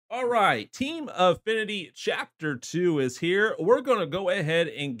All right, Team Affinity Chapter 2 is here. We're going to go ahead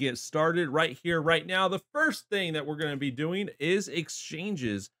and get started right here, right now. The first thing that we're going to be doing is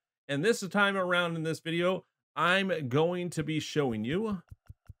exchanges. And this time around in this video, I'm going to be showing you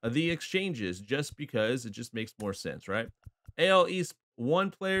the exchanges just because it just makes more sense, right? AL East,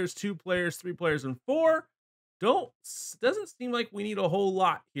 1 players, 2 players, 3 players, and 4. Doesn't seem like we need a whole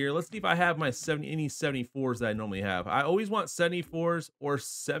lot here. Let's see if I have my any 74s that I normally have. I always want 74s or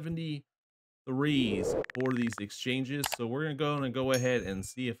 73s for these exchanges. So we're gonna go ahead and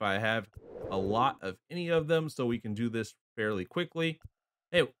see if I have a lot of any of them so we can do this fairly quickly.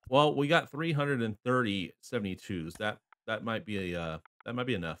 Hey, well, we got 330 72s. That might be that might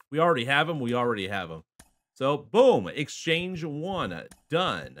be enough. We already have them. We already have them. So boom, exchange 1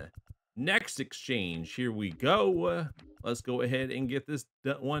 done. Next exchange, here we go. Let's go ahead and get this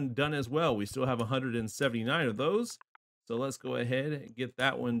one done as well. We still have 179 of those. So let's go ahead and get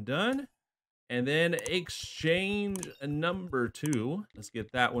that one done. And then exchange number 2. Let's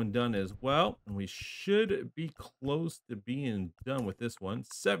get that one done as well. And we should be close to being done with this one.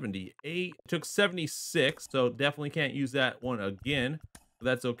 78. Took 76, so definitely can't use that one again. But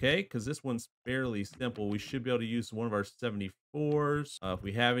that's okay, because this one's fairly simple. We should be able to use one of our 74s if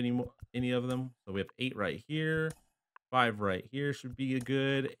we have any of them. So we have 8 right here. 5 right here should be a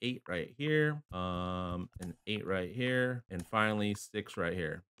good. 8 right here. And 8 right here. And finally 6 right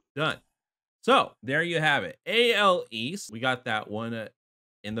here. Done. So there you have it. AL East, we got that one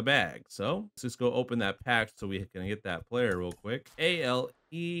in the bag. So let's just go open that pack so we can get that player real quick. AL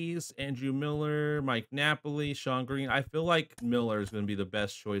East, Andrew Miller, Mike Napoli, Sean Green. I feel like Miller is going to be the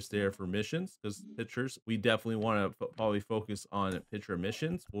best choice there for missions because pitchers, we definitely want to probably focus on pitcher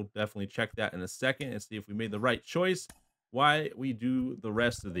missions. We'll definitely check that in a second and see if we made the right choice. Why we do the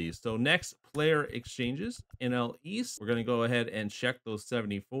rest of these. So next, player exchanges. NL East, we're going to go ahead and check those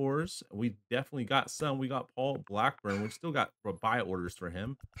 74s. We definitely got some. We got Paul Blackburn. We still got buy orders for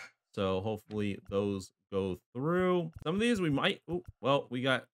him. So hopefully those go through. Some of these we might, well, we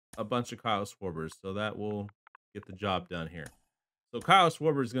got a bunch of Kyle Schwarbers, so that will get the job done here. So Kyle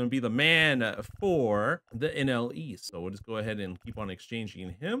Schwarber is going to be the man for the NL East. So we'll just go ahead and keep on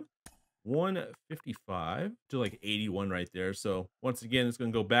exchanging him. 155 to like 81 right there. So once again, it's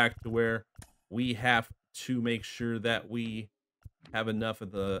going to go back to where we have to make sure that we have enough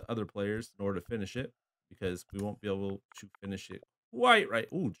of the other players in order to finish it, because we won't be able to finish it quite right.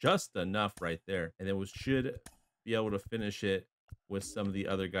 Ooh, just enough right there. And then we should be able to finish it with some of the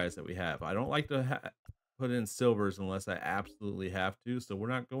other guys that we have. I don't like to put in silvers unless I absolutely have to. So we're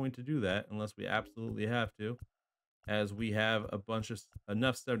not going to do that unless we absolutely have to, as we have a bunch of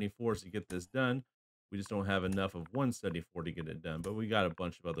enough 74s to get this done. We just don't have enough of 174 to get it done, but we got a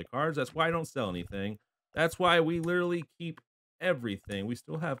bunch of other cards. That's why I don't sell anything. That's why we literally keep everything. We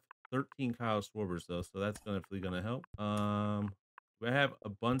still have 13 Kyle Schwarbers though, so that's definitely gonna help. We have a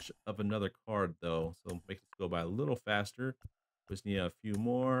bunch of another card though, so make this go by a little faster. Just need a few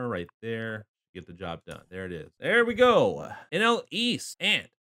more right there. Get the job done. There it is. There we go. NL East and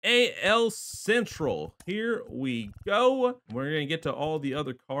AL Central. Here we go. We're going to get to all the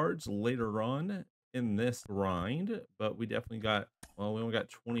other cards later on in this grind, but we definitely got, well, we only got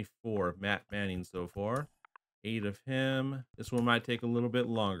 24 Matt Manning so far. 8 of him. This one might take a little bit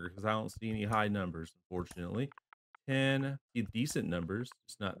longer because I don't see any high numbers, unfortunately. 10, see decent numbers.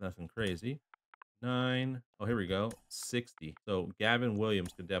 It's not nothing crazy. 9. Oh, here we go. 60. So Gavin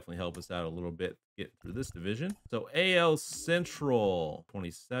Williams could definitely help us out a little bit get through this division. So AL Central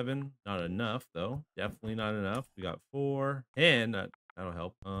 27. Not enough though. Definitely not enough. We got 4. And that'll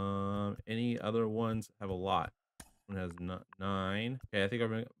help. Any other ones have a lot. This one has 9. Okay, I think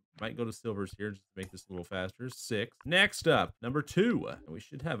I might go to silvers here just to make this a little faster. 6. Next up, number 2. We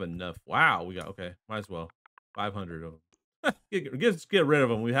should have enough. Wow, we got, okay, might as well. 500 of them. Let's get rid of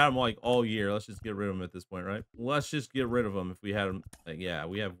them. We had them like all year. Let's just get rid of them at this point, right? Let's just get rid of them if we had them. Like, yeah,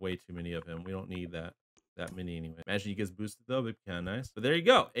 we have way too many of him. We don't need that many anyway. Imagine he gets boosted though. It'd be kind of nice. But there you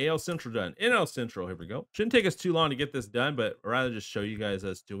go. AL Central done. NL Central. Here we go. Shouldn't take us too long to get this done, but I'd rather just show you guys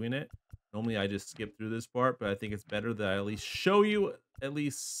us doing it. Normally I just skip through this part, but I think it's better that I at least show you at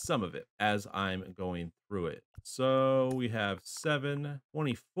least some of it as I'm going through it. So we have 7,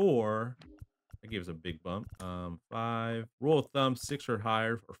 24. That gives a big bump. 5. Rule of thumb, 6 or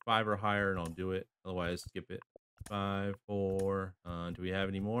higher, or 5 or higher, and I'll do it. Otherwise, skip it. 5, 4. Do we have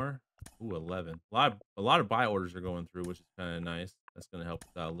any more? Ooh, 11. A lot of buy orders are going through, which is kind of nice. That's going to help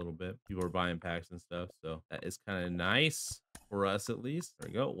us out a little bit. People are buying packs and stuff, so that is kind of nice for us at least. There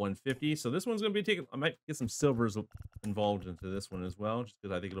we go, 150. So this one's going to be taking, I might get some silvers involved into this one as well, just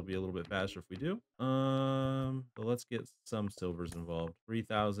because I think it'll be a little bit faster if we do. So let's get some silvers involved.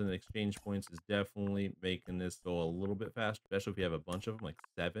 3,000 exchange points is definitely making this go a little bit faster, especially if you have a bunch of them, like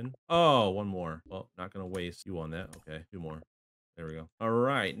 7. Oh, one more. Well, not going to waste you on that. Okay, 2 more. There we go. All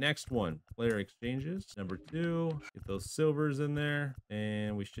right, next one, player exchanges. Number 2, get those silvers in there,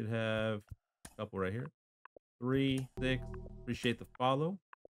 and we should have a couple right here. 3, 6, appreciate the follow.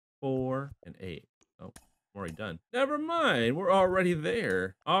 4 and 8. Oh, I'm already done. Never mind, we're already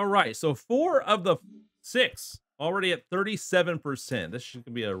there. All right, so 4 of the 6 already at 37%. This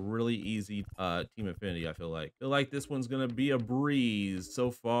should be a really easy Team Affinity, I feel like. This one's gonna be a breeze.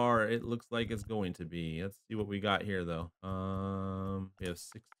 So far, it looks like it's going to be. Let's see what we got here, though. We have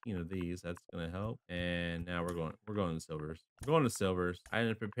 16 of these. That's gonna help. And now we're going to silvers. We're going to silvers. I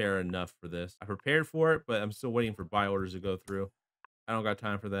didn't prepare enough for this. I prepared for it, but I'm still waiting for buy orders to go through. I don't got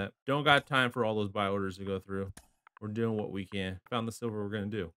time for that. Don't got time for all those buy orders to go through. We're doing what we can. Found the silver we're gonna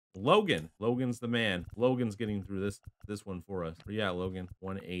do. Logan's the man. Logan's getting through this one for us. But yeah, Logan,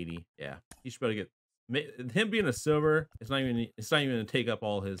 180. Yeah, he should better get him being a silver. It's not even gonna take up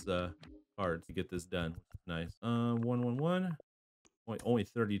all his cards to get this done. Nice. 111. Only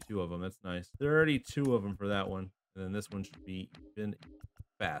 32 of them. That's nice. 32 of them for that one. And then this one should be even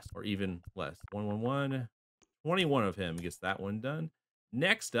fast or even less. 111. 21 of him gets that one done.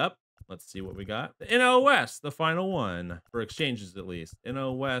 Next up, let's see what we got. The NL West, the final one for exchanges at least.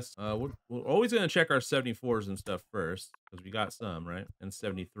 NL West, we're always going to check our 74s and stuff first because we got some, right? And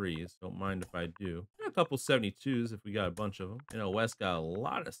 73s. Don't mind if I do. Got a couple 72s if we got a bunch of them. NL West got a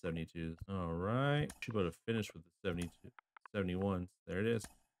lot of 72s. All right. Should be able to finish with the 71s. There it is.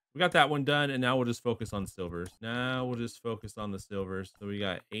 We got that one done, and now we'll just focus on silvers. So we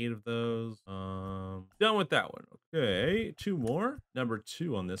got 8 of those. Done with that one. Okay, 2 more. Number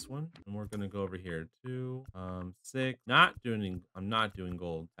 2 on this one, and we're gonna go over here. 2, 6. I'm not doing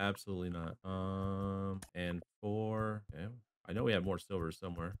gold. Absolutely not. And 4. Okay. I know we have more silvers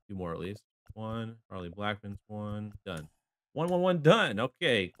somewhere. 2 more at least. 1. Probably Blackman's 1. Done. 111 done.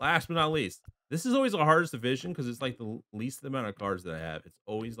 Okay. Last but not least. This is always the hardest division because it's like the least amount of cards that I have. It's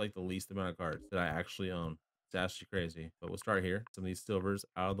always like the least amount of cards that I actually own. It's actually crazy. But we'll start here. Some of these silvers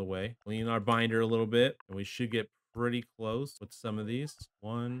out of the way. Clean our binder a little bit. And we should get pretty close with some of these.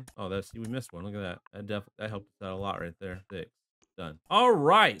 1. Oh, we missed one. Look at that. That helped us out a lot right there. 6. Done. All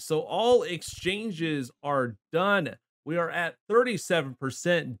right. So all exchanges are done. We are at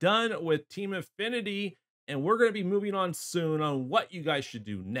 37% done with Team Affinity. And we're going to be moving on soon on what you guys should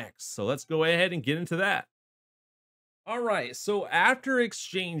do next. So let's go ahead and get into that. All right. So after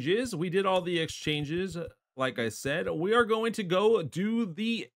exchanges, we did all the exchanges. Like I said, we are going to go do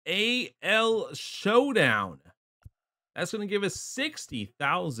the AL Showdown. That's going to give us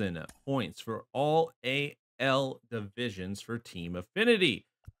 60,000 points for all AL divisions for Team Affinity.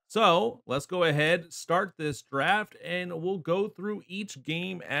 So let's go ahead, start this draft, and we'll go through each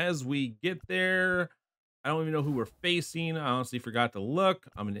game as we get there. I don't even know who we're facing. I honestly forgot to look.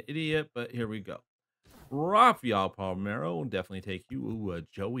 I'm an idiot, but here we go. Rafael Palmeiro will definitely take you. Ooh,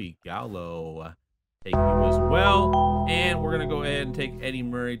 Joey Gallo take you as well. And we're going to go ahead and take Eddie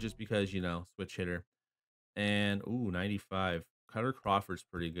Murray just because, you know, switch hitter. And, ooh, 95. Cutter Crawford's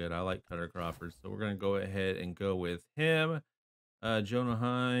pretty good. I like Cutter Crawford. So we're going to go ahead and go with him. Jonah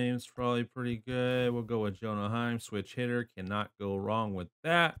Heim's probably pretty good. We'll go with Jonah Heim. Switch hitter. Cannot go wrong with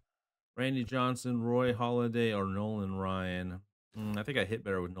that. Randy Johnson, Roy Halladay, or Nolan Ryan. I think I hit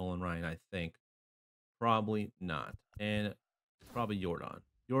better with Nolan Ryan, I think. Probably not. And probably Jordan.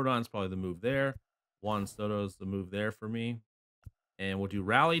 Jordan's probably the move there. Juan Soto's the move there for me. And we'll do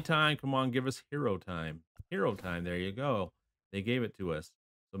rally time. Come on, give us hero time. Hero time, there you go. They gave it to us.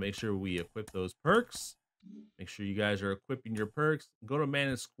 So make sure we equip those perks. Make sure you guys are equipping your perks. Go to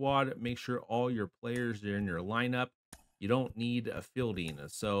manage squad. Make sure all your players are in your lineup. You don't need a fielding,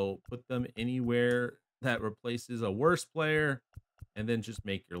 so put them anywhere that replaces a worse player, and then just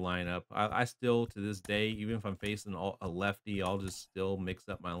make your lineup. I still, to this day, even if I'm facing a lefty, I'll just still mix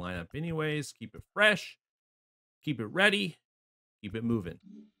up my lineup anyways. Keep it fresh, keep it ready, keep it moving.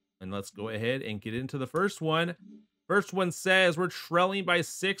 And let's go ahead and get into the first one. First one says we're trailing by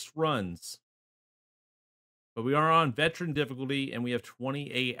 6 runs. But we are on veteran difficulty, and we have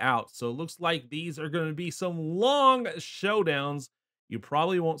 28 out. So it looks like these are going to be some long showdowns. You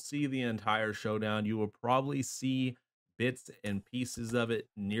probably won't see the entire showdown. You will probably see bits and pieces of it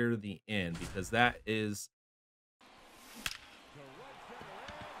near the end, because that is...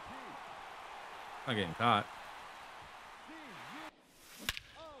 Not getting caught.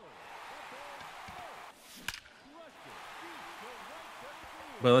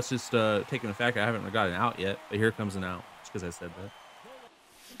 But let's just take into fact I haven't gotten out yet. But here comes an out, just because I said that.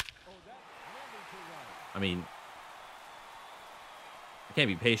 I mean, I can't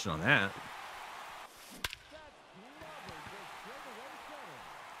be patient on that.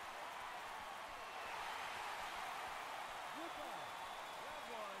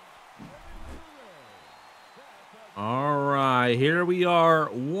 All right, here we are,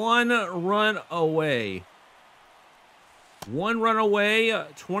 1 run away. 1 run away,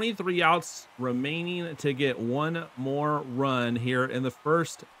 23 outs remaining to get 1 more run here in the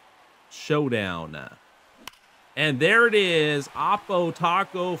first showdown. And there it is, Oppo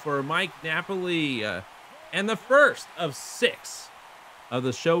Taco for Mike Napoli. And the first of 6 of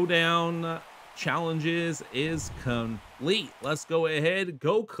the showdown challenges is complete. Let's go ahead,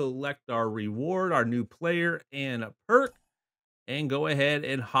 go collect our reward, our new player and perk, and go ahead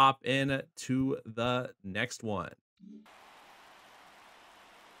and hop in to the next one.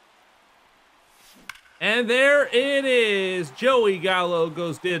 And there it is. Joey Gallo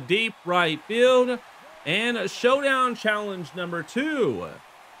goes to deep right field. And showdown challenge number 2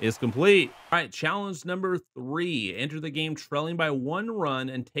 is complete. All right, challenge number 3. Enter the game trailing by 1 run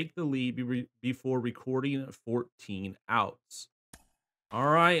and take the lead before recording 14 outs. All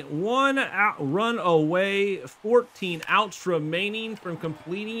right, 1 run away, 14 outs remaining from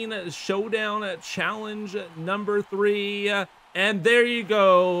completing showdown challenge number 3. And there you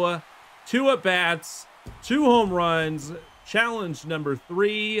go. 2 at-bats, 2 home runs. Challenge number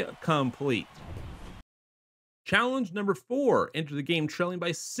 3 complete. Challenge number 4, enter the game trailing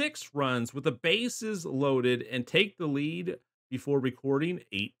by 6 runs with the bases loaded and take the lead before recording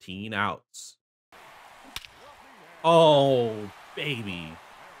 18 outs. Oh, baby.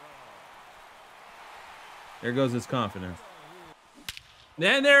 There goes his confidence.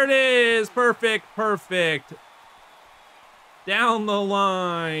 And there it is. Perfect, perfect. Down the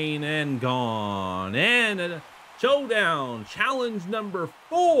line and gone. And showdown challenge number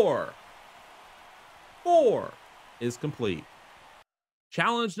 4 is complete.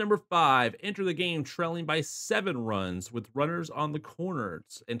 Challenge number 5, enter the game trailing by 7 runs with runners on the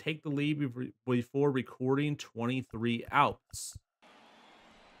corners and take the lead before recording 23 outs.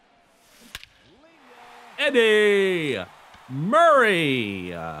 Eddie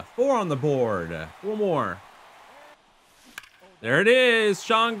Murray, 4 on the board. 4 more. There it is,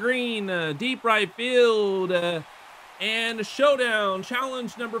 Sean Green, deep right field. And showdown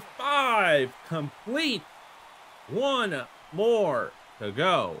challenge number 5 complete. 1 more to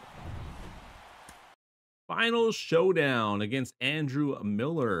go. Final showdown against Andrew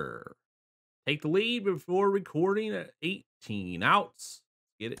Miller. Take the lead before recording at 18 outs.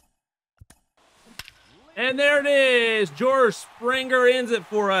 Get it. And there it is. George Springer ends it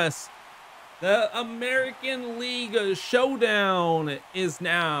for us. The American League showdown is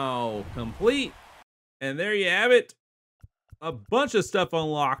now complete. And there you have it. A bunch of stuff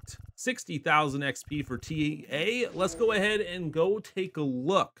unlocked. 60,000 XP for TA. Let's go ahead and go take a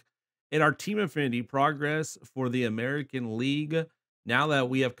look at our Team Affinity progress for the American League now that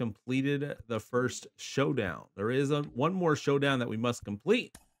we have completed the first showdown. There is one more showdown that we must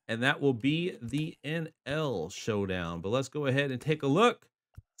complete, and that will be the NL showdown. But let's go ahead and take a look.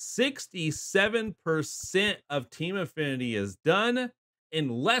 67% of Team Affinity is done in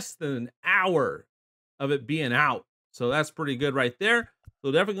less than an hour of it being out. So that's pretty good right there.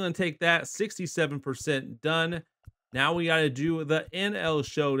 So definitely going to take that. 67% done. Now we got to do the NL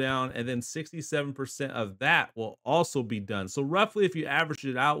showdown, and then 67% of that will also be done. So roughly, if you average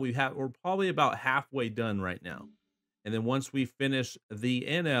it out, we're probably about halfway done right now. And then once we finish the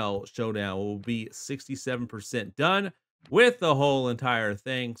NL showdown, we'll be 67% done with the whole entire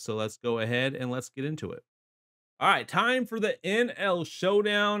thing. So let's go ahead and let's get into it. All right, time for the NL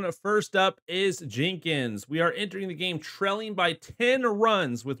showdown. First up is Jenkins. We are entering the game trailing by 10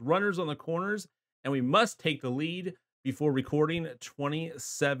 runs with runners on the corners, and we must take the lead before recording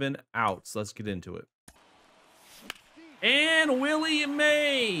 27 outs. Let's get into it. And Willie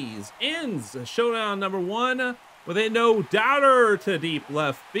Mays ends showdown number 1 with a no-doubter to deep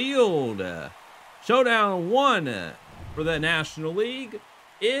left field. Showdown 1 for the National League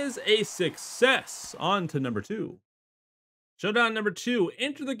is a success. On to number 2. Showdown number 2,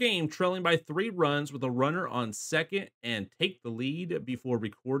 enter the game trailing by 3 runs with a runner on second and take the lead before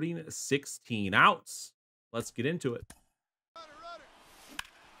recording 16 outs. Let's get into it.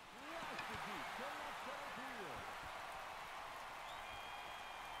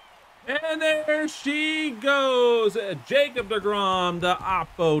 And there she goes. Jacob deGrom, the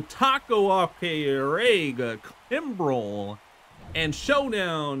Oppo, Taco Reg, Kimbrel. And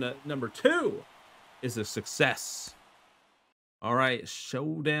showdown number 2 is a success. All right,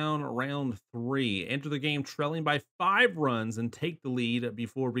 showdown round 3. Enter the game trailing by 5 runs and take the lead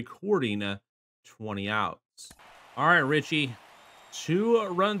before recording 20 outs. All right, Richie, 2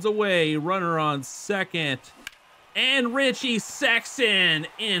 runs away, runner on second, and Richie Sexton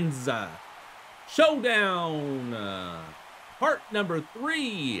ends showdown. Part number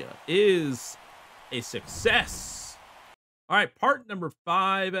 3 is a success. All right, part number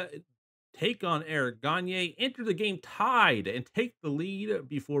 5. Take on Eric Gagne, enter the game tied, and take the lead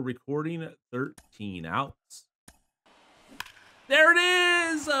before recording 13 outs. There it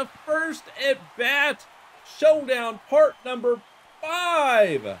is! A first at bat. Showdown part number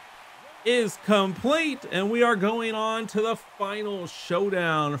 5 is complete, and we are going on to the final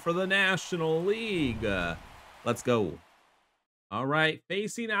showdown for the National League. Let's go. All right,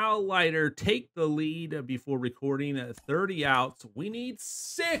 facing Outlighter, take the lead before recording 30 outs. We need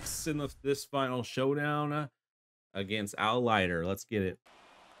 6 in this final showdown against Outlighter. Let's get it.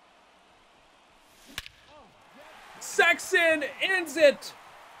 Sexton ends it,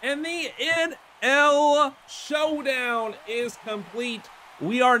 and the NL showdown is complete.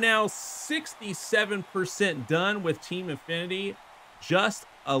 We are now 67% done with Team Affinity, just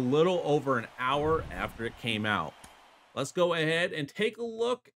a little over an hour after it came out. Let's go ahead and take a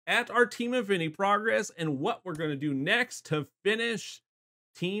look at our Team Affinity progress and what we're going to do next to finish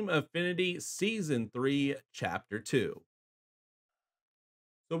Team Affinity Season 3, Chapter 2.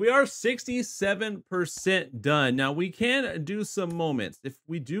 So we are 67% done. Now we can do some moments. If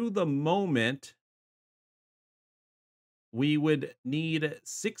we do the moment, we would need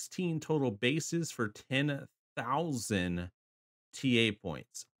 16 total bases for 10,000 TA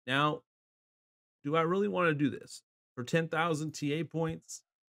points. Now, do I really want to do this? For 10,000 TA points,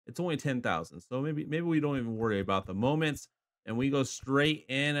 it's only 10,000. So maybe we don't even worry about the moments and we go straight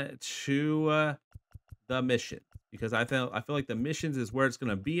in to the mission, because I feel like the missions is where it's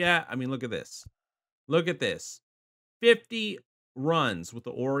going to be at. I mean, look at this. Look at this. 50 runs with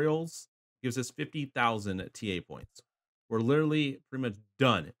the Orioles gives us 50,000 TA points. We're literally pretty much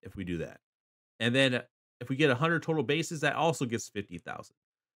done if we do that. And then if we get 100 total bases, that also gets 50,000.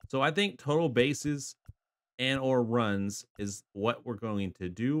 So I think total bases and or runs is what we're going to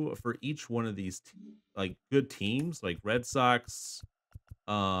do for each one of these like good teams, like Red Sox,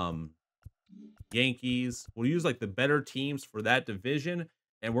 Yankees. We'll use like the better teams for that division,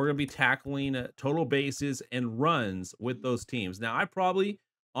 and we're going to be tackling total bases and runs with those teams. Now, I probably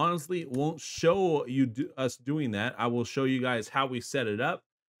honestly won't show you us doing that. I will show you guys how we set it up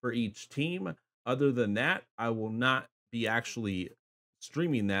for each team. Other than that, I will not be actually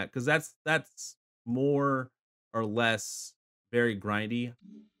streaming that, because that's more or less very grindy.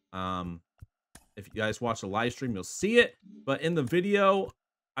 If you guys watch the live stream, you'll see it, but in the video,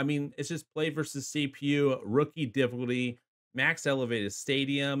 I mean, it's just play versus CPU, rookie difficulty, max elevated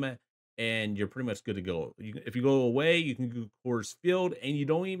stadium, and you're pretty much good to go. If you go away, you can go Coors Field, and you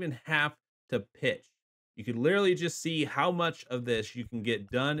don't even have to pitch. You can literally just see how much of this you can get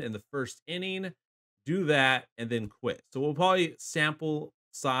done in the first inning, do that, and then quit. So we'll probably sample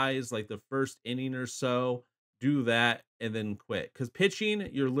size like the first inning or so, do that, and then quit. Because pitching,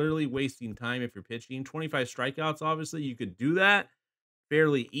 you're literally wasting time if you're pitching. 25 strikeouts, obviously, you could do that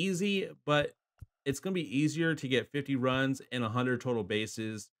fairly easy, but it's going to be easier to get 50 runs and 100 total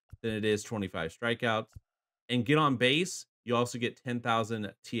bases than it is 25 strikeouts. And get on base, you also get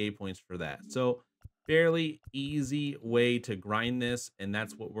 10,000 TA points for that. So fairly easy way to grind this, and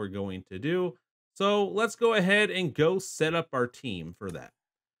that's what we're going to do. So let's go ahead and go set up our team for that.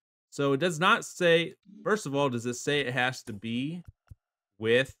 So it does not say, first of all, does it say it has to be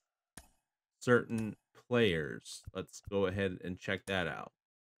with certain players? Let's go ahead and check that out.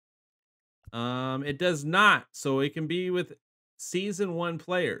 It does not. So it can be with season 1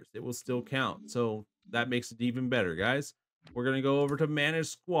 players. It will still count. So that makes it even better, guys. We're going to go over to manage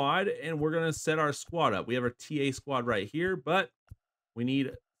squad, and we're going to set our squad up. We have our TA squad right here, but we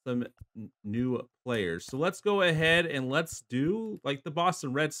need some new players. So let's go ahead and let's do like the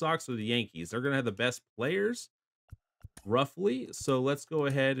Boston Red Sox or the Yankees. They're going to have the best players roughly. So let's go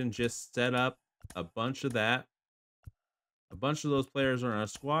ahead and just set up a bunch of that. A bunch of those players are in our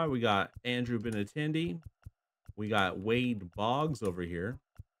squad. We got Andrew Benintendi. We got Wade Boggs over here.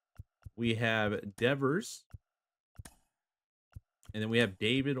 We have Devers. And then we have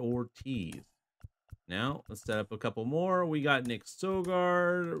David Ortiz. Now, let's set up a couple more. We got Nick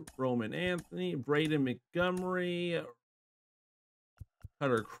Sogard, Roman Anthony, Braden Montgomery.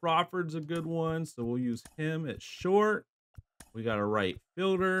 Cutter Crawford's a good one, so we'll use him at short. We got a right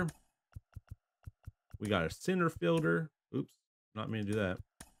fielder. We got a center fielder. Oops, not meant to do that.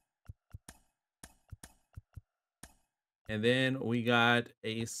 And then we got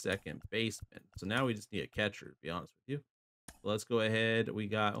a second baseman. So now we just need a catcher, to be honest with you. So let's go ahead. We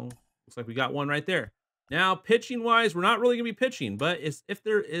got, oh, looks like we got one right there. Now, pitching wise, we're not really going to be pitching, but if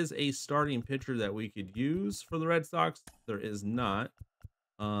there is a starting pitcher that we could use for the Red Sox, there is not.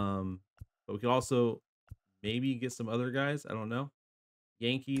 But we could also maybe get some other guys. I don't know.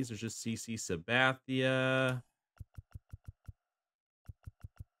 Yankees, there's just CC Sabathia.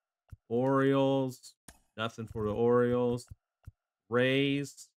 Orioles, nothing for the Orioles.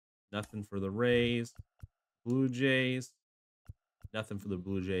 Rays, nothing for the Rays. Blue Jays, nothing for the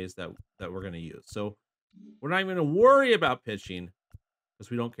Blue Jays that we're going to use. So we're not even going to worry about pitching because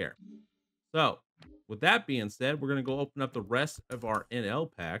we don't care. So with that being said, we're going to go open up the rest of our NL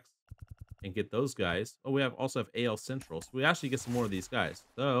packs and get those guys. Oh, we also have AL Central. So we actually get some more of these guys.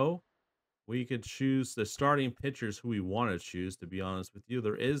 So we could choose the starting pitchers who we want to choose, to be honest with you.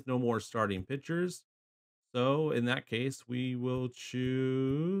 There is no more starting pitchers. So in that case, we will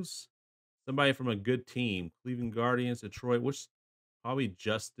choose somebody from a good team. Cleveland Guardians, Detroit, which probably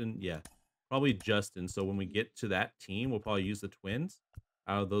Justin. Yeah, probably Justin. So when we get to that team, we'll probably use the Twins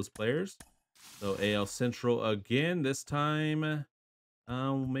out of those players. So AL Central again, this time,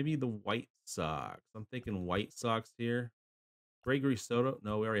 maybe the White Sox. I'm thinking White Sox here. Gregory Soto.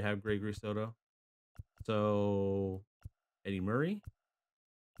 No, we already have Gregory Soto. So Eddie Murray.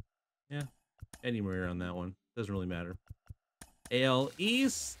 Yeah, Eddie Murray on that one. Doesn't really matter. AL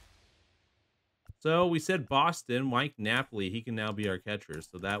East. So we said Boston. Mike Napoli. He can now be our catcher.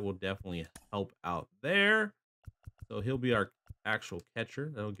 So that will definitely help out there. So he'll be our actual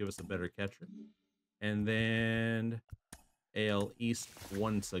catcher. That'll give us a better catcher. And then AL East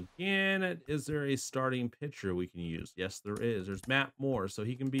once again. Is there a starting pitcher we can use? Yes, there is. There's Matt Moore. So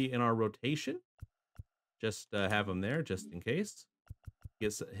he can be in our rotation. Just have him there just in case.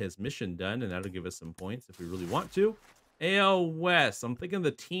 Gets his mission done, and that'll give us some points if we really want to. AL West. I'm thinking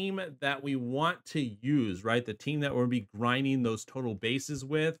the team that we want to use, right? The team that we're going to be grinding those total bases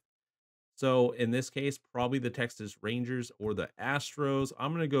with. So in this case, probably the Texas Rangers or the Astros.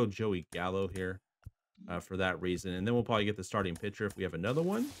 I'm going to go Joey Gallo here for that reason. And then we'll probably get the starting pitcher if we have another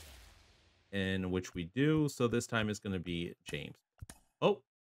one, in which we do. So this time it's going to be James. Oh,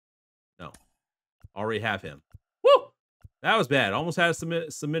 no. Already have him. Woo! That was bad. Almost had to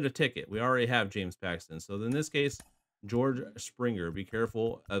submit a ticket. We already have James Paxton. So in this case, George Springer. Be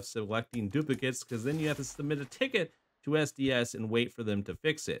careful of selecting duplicates because then you have to submit a ticket to SDS and wait for them to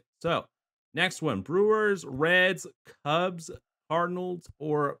fix it. So next one, Brewers, Reds, Cubs, Cardinals,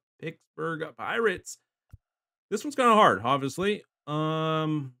 or Pittsburgh Pirates. This one's kind of hard, obviously. I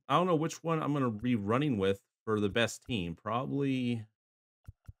don't know which one I'm going to be running with for the best team. Probably,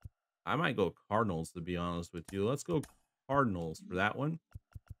 I might go Cardinals, to be honest with you. Let's go Cardinals for that one.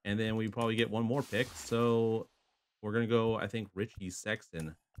 And then we probably get one more pick. So we're going to go, I think, Richie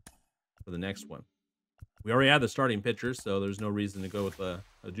Sexton for the next one. We already had the starting pitcher, so there's no reason to go with a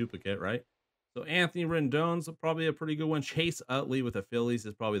duplicate, right? So Anthony Rendon's probably a pretty good one. Chase Utley with the Phillies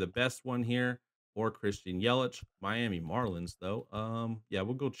is probably the best one here. Or Christian Yelich. Miami Marlins, though. Yeah,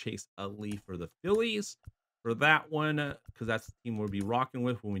 we'll go Chase Utley for the Phillies for that one, because that's the team we'll be rocking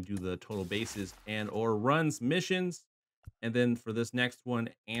with when we do the total bases and or runs missions. And then for this next one,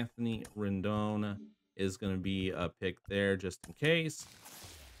 Anthony Rendon is going to be a pick there just in case.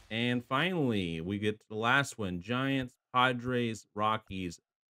 And finally, we get to the last one. Giants, Padres, Rockies,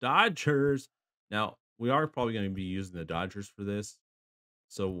 Dodgers. Now, we are probably going to be using the Dodgers for this.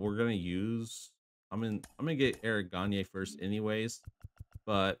 So we're going to use... I'm gonna get Eric Gagne first anyways.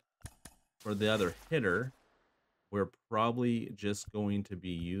 But for the other hitter, we're probably just going to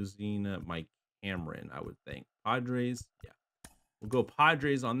be using Mike Cameron, I would think. Padres, yeah. We'll go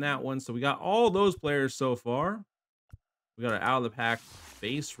Padres on that one. So we got all those players so far. We got an out-of-the-pack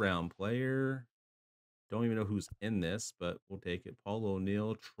base round player. Don't even know who's in this, but we'll take it. Paul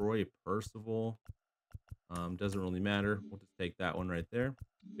O'Neill, Troy Percival. Doesn't really matter. We'll just take that one right there.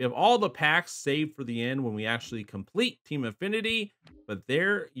 We have all the packs saved for the end when we actually complete Team Affinity. But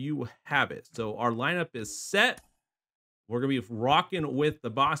there you have it. So our lineup is set. We're going to be rocking with the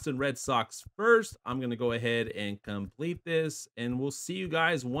Boston Red Sox first. I'm going to go ahead and complete this. And we'll see you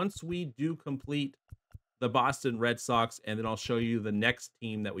guys once we do complete the Boston Red Sox. And then I'll show you the next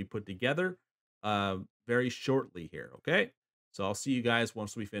team that we put together very shortly here. Okay. So I'll see you guys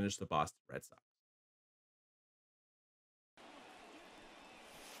once we finish the Boston Red Sox.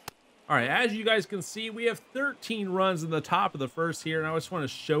 All right, as you guys can see, we have 13 runs in the top of the first here, and I just want to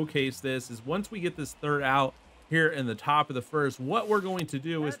showcase this. Is once we get this third out here in the top of the first, what we're going to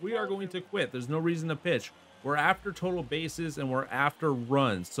do is we are going to quit. There's no reason to pitch. We're after total bases, and we're after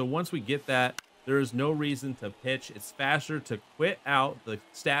runs. So once we get that, there is no reason to pitch. It's faster to quit out. The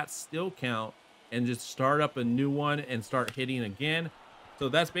stats still count and just start up a new one and start hitting again. So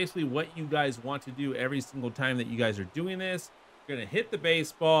that's basically what you guys want to do every single time that you guys are doing this. You're going to hit the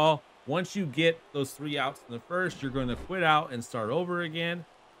baseball. Once you get those 3 outs in the first, you're going to quit out and start over again.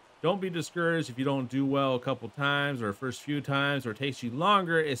 Don't be discouraged if you don't do well a couple times or first few times or it takes you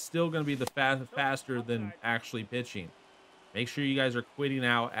longer. It's still going to be the faster than actually pitching. Make sure you guys are quitting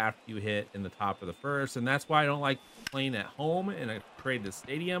out after you hit in the top of the first. And that's why I don't like playing at home in a created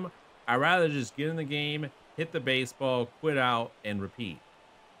stadium. I'd rather just get in the game, hit the baseball, quit out, and repeat.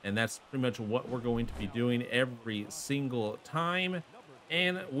 And that's pretty much what we're going to be doing every single time.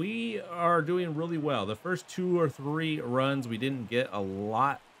 And we are doing really well. The first 2 or 3 runs, we didn't get a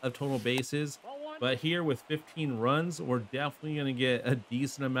lot of total bases. But here with 15 runs, we're definitely going to get a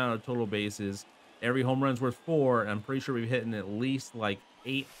decent amount of total bases. Every home run's worth 4. I'm pretty sure we've hit at least like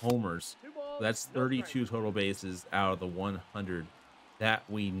 8 homers. So that's 32 total bases out of the 100 that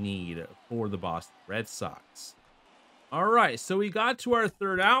we need for the Boston Red Sox. All right, so we got to our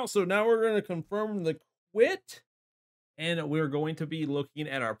 3rd out. So now we're going to confirm the quit. And we're going to be looking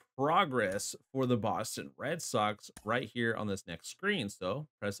at our progress for the Boston Red Sox right here on this next screen. So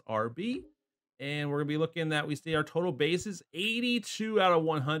press RB. And we're going to be looking at, we see our total bases, 82 out of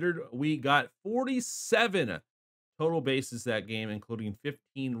 100. We got 47 total bases that game, including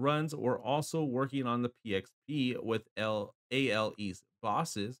 15 runs. We're also working on the PXP with AL East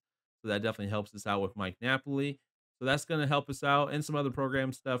bosses. So that definitely helps us out with Mike Napoli. So that's going to help us out and some other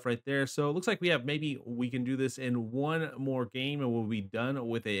program stuff right there. So it looks like we have, maybe we can do this in one more game and we'll be done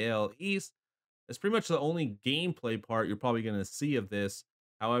with the AL East. That's pretty much the only gameplay part you're probably going to see of this.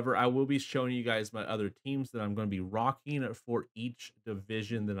 However, I will be showing you guys my other teams that I'm going to be rocking for each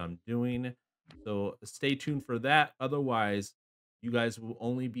division that I'm doing. So stay tuned for that. Otherwise, you guys will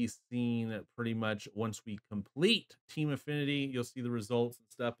only be seeing pretty much once we complete Team Affinity. You'll see the results and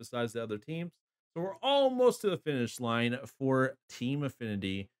stuff besides the other teams. So we're almost to the finish line for Team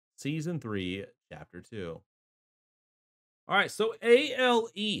Affinity Season 3, Chapter 2. All right, so AL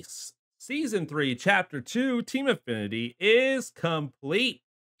East Season 3, Chapter 2, Team Affinity is complete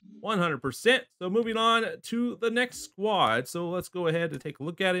 100%. So moving on to the next squad. So let's go ahead and take a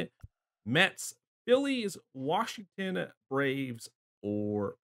look at it. Mets, Phillies, Washington, Braves,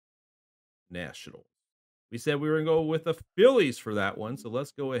 or Nationals. We said we were going to go with the Phillies for that one. So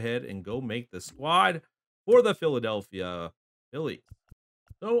let's go ahead and go make the squad for the Philadelphia Phillies.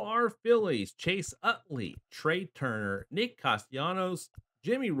 So our Phillies, Chase Utley, Trey Turner, Nick Castellanos,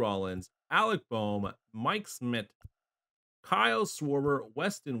 Jimmy Rollins, Alec Bohm, Mike Smith, Kyle Schwarber,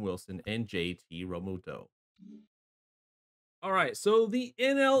 Weston Wilson, and JT Realmuto. All right, so the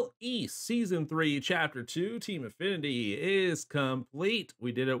NL East Season 3, Chapter 2, Team Affinity is complete.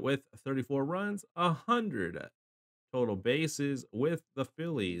 We did it with 34 runs, 100 total bases with the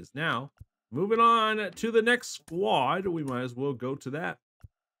Phillies. Now, moving on to the next squad, we might as well go to that.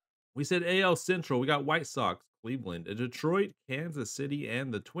 We said AL Central. We got White Sox, Cleveland, Detroit, Kansas City,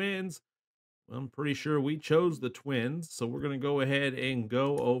 and the Twins. I'm pretty sure we chose the Twins, so we're going to go ahead and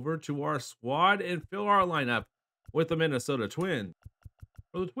go over to our squad and fill our lineup with the Minnesota Twins.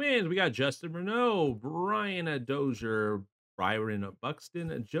 For the Twins, we got Justin Renaud, Brian Dozier, Byron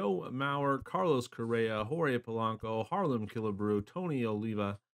Buxton, Joe Mauer, Carlos Correa, Jorge Polanco, Harlem Killebrew, Tony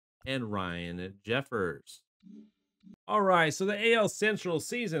Oliva, and Ryan Jeffers. All right, so the AL Central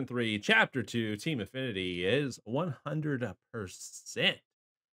Season 3, Chapter 2, Team Affinity is 100%.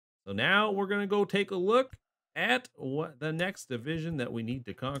 So now we're going to go take a look at what the next division that we need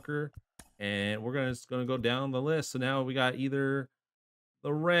to conquer. And we're just going to go down the list. So now we got either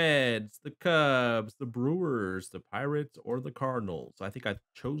the Reds, the Cubs, the Brewers, the Pirates, or the Cardinals. I think I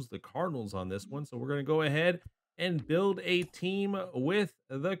chose the Cardinals on this one. So we're going to go ahead and build a team with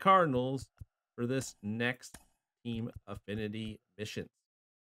the Cardinals for this next Team Affinity mission.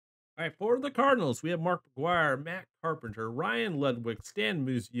 All right, for the Cardinals, we have Mark McGuire, Matt Carpenter, Ryan Ludwig, Stan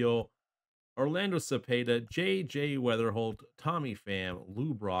Musial, Orlando Cepeda, J.J. Weatherholt, Tommy Pham,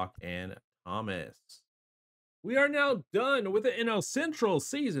 Lou Brock, and Thomas. We are now done with the NL Central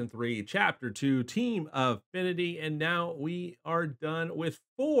Season 3, Chapter 2, Team Affinity, and now we are done with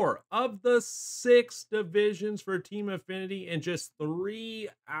 4 of the 6 divisions for Team Affinity in just 3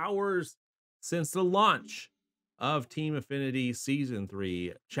 hours since the launch of Team Affinity Season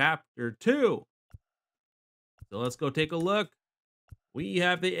 3, Chapter 2. So let's go take a look. We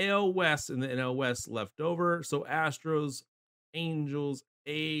have the AL West and the NL West left over. So Astros, Angels,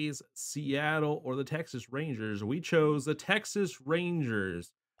 A's, Seattle, or the Texas Rangers. We chose the Texas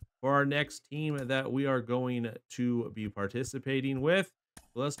Rangers for our next team that we are going to be participating with.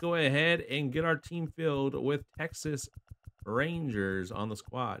 Let's go ahead and get our team filled with Texas Rangers on the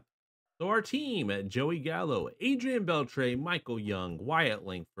squad. So our team: Joey Gallo, Adrian Beltre, Michael Young, Wyatt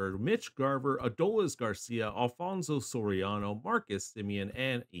Langford, Mitch Garver, Adolis Garcia, Alfonso Soriano, Marcus Simeon,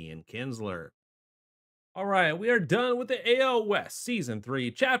 and Ian Kinsler. All right, we are done with the AL West Season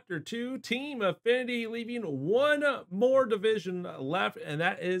 3, Chapter 2, Team Affinity, leaving one more division left, and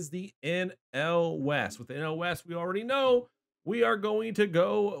that is the NL West. With the NL West, we already know we are going to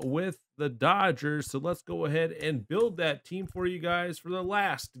go with the Dodgers. So let's go ahead and build that team for you guys for the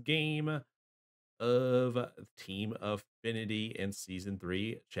last game of Team Affinity in Season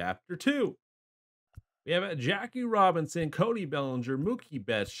 3, Chapter 2. We have Jackie Robinson, Cody Bellinger, Mookie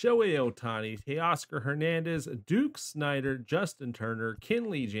Betts, Shohei Ohtani, Teoscar Hernandez, Duke Snyder, Justin Turner,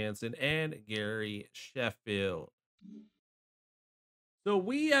 Kenley Jansen, and Gary Sheffield. So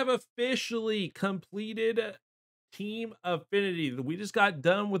we have officially completed Team Affinity. We just got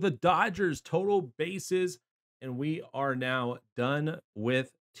done with the Dodgers total bases, and we are now done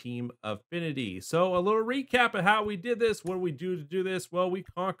with Team Affinity. So a little recap of how we did this. What do we do to do this? Well, we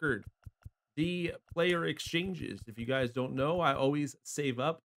conquered the player exchanges. If you guys don't know, I always save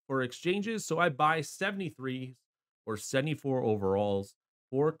up for exchanges. So I buy 73 or 74 overalls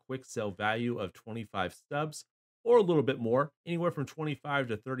for quick sell value of 25 stubs or a little bit more. Anywhere from 25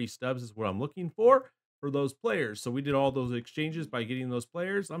 to 30 stubs is what I'm looking for those players. So we did all those exchanges by getting those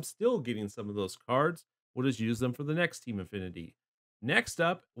players. I'm still getting some of those cards. We'll just use them for the next Team Affinity. Next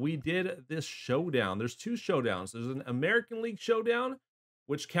up, we did this showdown. There's two showdowns. There's an American League showdown,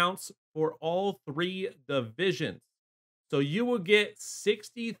 which counts for all 3 divisions. So you will get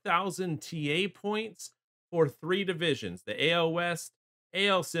 60,000 TA points for 3 divisions: the AL West,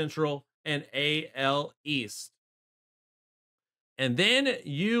 AL Central, and AL East. And then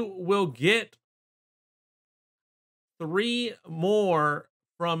you will get 3 more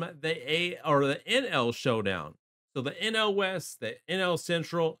from the NL showdown. So the NL West, the NL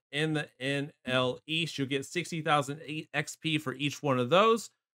Central, and the NL East, you'll get 60,000 XP for each one of those.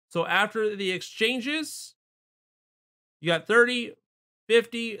 So after the exchanges, you got 30,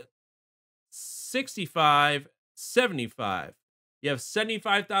 50, 65, 75. You have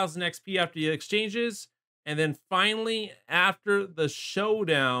 75,000 XP after the exchanges. And then finally, after the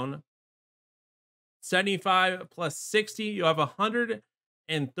showdown, 75 plus 60, you have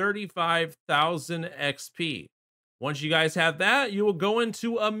 135,000 XP. Once you guys have that, you will go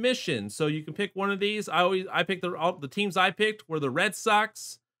into a mission. So you can pick one of these. I picked the teams I picked were the Red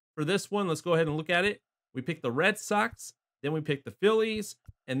Sox. For this one, let's go ahead and look at it. We picked the Red Sox, then we picked the Phillies,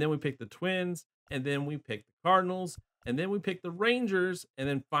 and then we picked the Twins, and then we picked the Cardinals, and then we picked the Rangers, and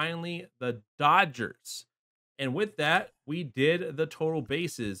then finally the Dodgers. And with that, we did the total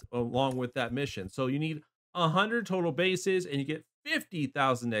bases along with that mission. So you need 100 total bases, and you get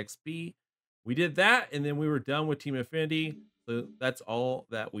 50,000 XP. We did that, and then we were done with Team Affinity. So that's all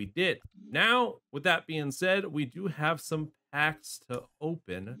that we did. Now, with that being said, we do have some packs to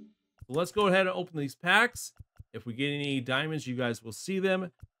open. So let's go ahead and open these packs. If we get any diamonds, you guys will see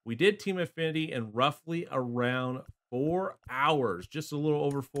them. We did Team Affinity in roughly around 4 hours, just a little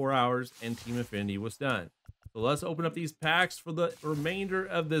over 4 hours, and Team Affinity was done. So let's open up these packs for the remainder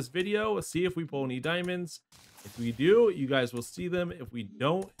of this video. Let's see if we pull any diamonds. If we do, you guys will see them. If we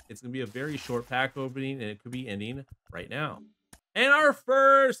don't, it's going to be a very short pack opening, and it could be ending right now. And our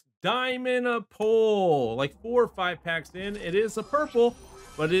first diamond pull, like 4 or 5 packs in, it is a purple,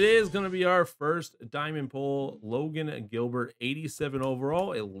 but it is going to be our first diamond pull. Logan Gilbert, 87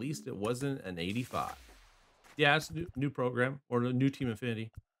 overall. At least it wasn't an 85. Yeah, it's a new program or a new Team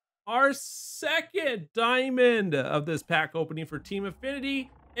Affinity. Our second diamond of this pack opening for Team Affinity,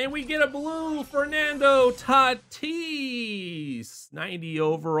 and we get a blue Fernando Tatis, 90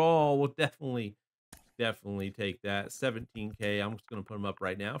 overall. We'll definitely take that. 17K. I'm just going to put them up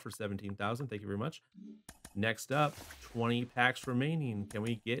right now for 17,000. Thank you very much. Next up, 20 packs remaining. Can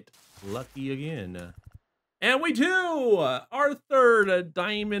we get lucky again? And we do! Our third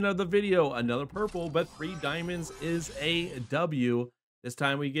diamond of the video. Another purple, but 3 diamonds is a W. This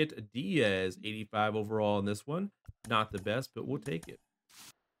time we get Diaz, 85 overall in this one. Not the best, but we'll take it.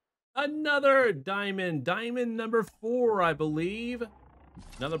 Another diamond. Diamond number 4, I believe.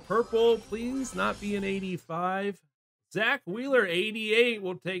 Another purple. Please not be an 85. Zach Wheeler, 88.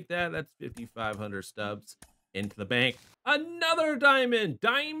 We'll take that. That's 5,500 stubs into the bank. Another diamond.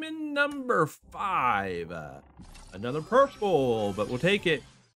 Diamond number 5. Another purple, but we'll take it.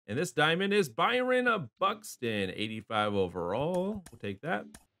 And this diamond is Byron Buxton, 85 overall. We'll take that.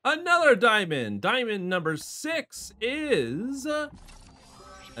 Another diamond. Diamond number 6 is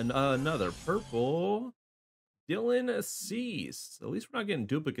another purple. Dylan Cease. At least we're not getting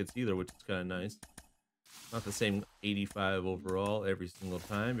duplicates either, which is kind of nice. Not the same 85 overall every single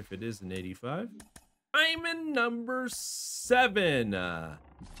time, if it is an 85. Diamond number 7.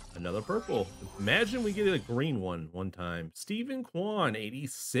 Another purple. Imagine we get a green one time. Stephen Kwan,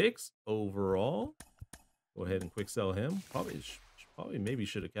 86 overall. Go ahead and quick sell him. Probably maybe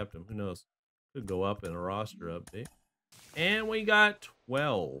should have kept him. Who knows? Could go up in a roster update. And we got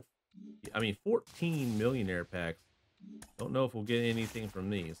 14 millionaire packs. Don't know if we'll get anything from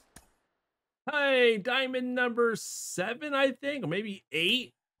these. Hey, diamond number 7, I think, or maybe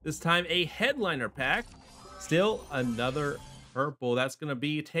 8. This time a headliner pack. Still another purple. That's going to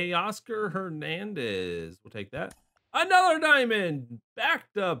be Teoscar Hernandez. We'll take that. Another diamond.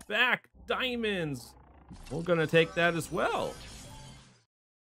 Back-to-back diamonds. We're going to take that as well.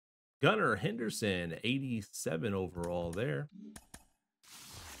 Gunnar Henderson, 87 overall there.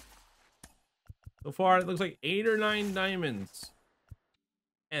 So far, it looks like 8 or 9 diamonds.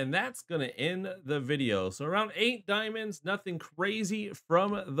 And that's going to end the video. So around 8 diamonds, nothing crazy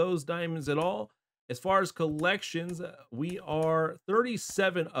from those diamonds at all. As far as collections, we are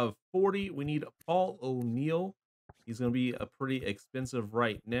 37 of 40. We need Paul O'Neill. He's going to be a pretty expensive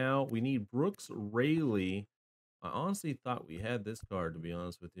right now. We need Brooks Raley. I honestly thought we had this card, to be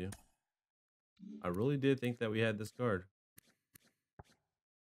honest with you. I really did think that we had this card.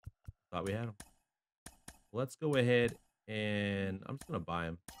 Thought we had him. Let's go ahead and I'm just going to buy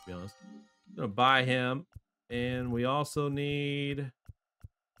him, to be honest. I'm going to buy him. And we also need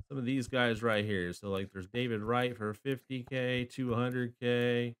some of these guys right here. So like there's David Wright for 50K,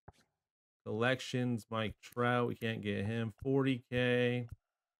 200K. Collections, Mike Trout, we can't get him. 40K.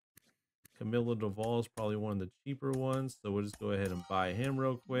 Camilo Duvall is probably one of the cheaper ones. So we'll just go ahead and buy him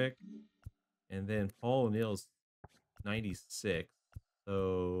real quick. And then Paul O'Neill's 96.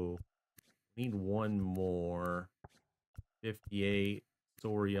 So we need one more. 58.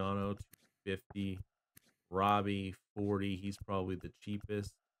 Soriano, 250. Robbie, 40. He's probably the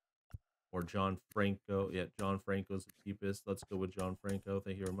cheapest. Or John Franco. Yeah, John Franco's the cheapest. Let's go with John Franco.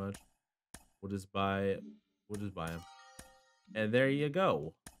 Thank you very much. We'll just buy him. And there you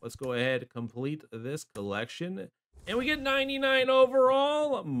go. Let's go ahead and complete this collection. And we get 99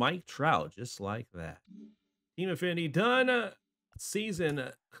 overall. Mike Trout, just like that. Team Affinity done. Season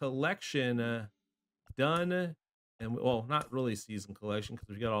collection done. And well, not really season collection because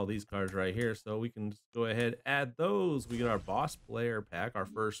we got all these cards right here. So we can just go ahead, add those. We get our boss player pack, our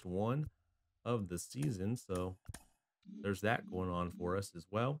first one of the season. So there's that going on for us as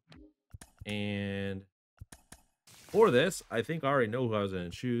well. And for this, I think I already know who I was going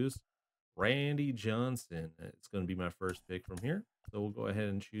to choose. Randy Johnson. It's going to be my first pick from here. So we'll go ahead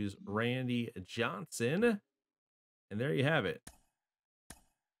and choose Randy Johnson. And there you have it.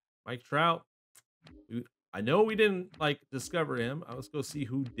 Mike Trout. I know we didn't discover him. Let's go see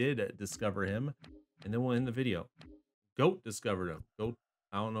who did discover him. And then we'll end the video. Goat discovered him. Goat,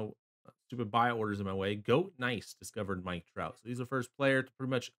 I don't know. Stupid buy orders in my way. Goat Nice discovered Mike Trout. So he's the first player to pretty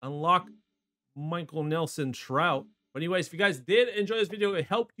much unlock Michael Nelson Trout. But anyways, if you guys did enjoy this video, it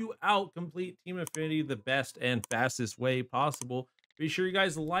helped you out, complete Team Affinity the best and fastest way possible. Be sure you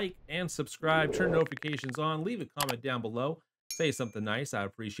guys like and subscribe, turn notifications on, leave a comment down below. Say something nice. I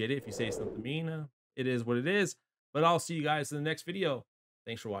appreciate it. If you say something mean, it is what it is. But I'll see you guys in the next video.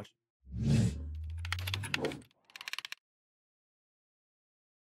 Thanks for watching.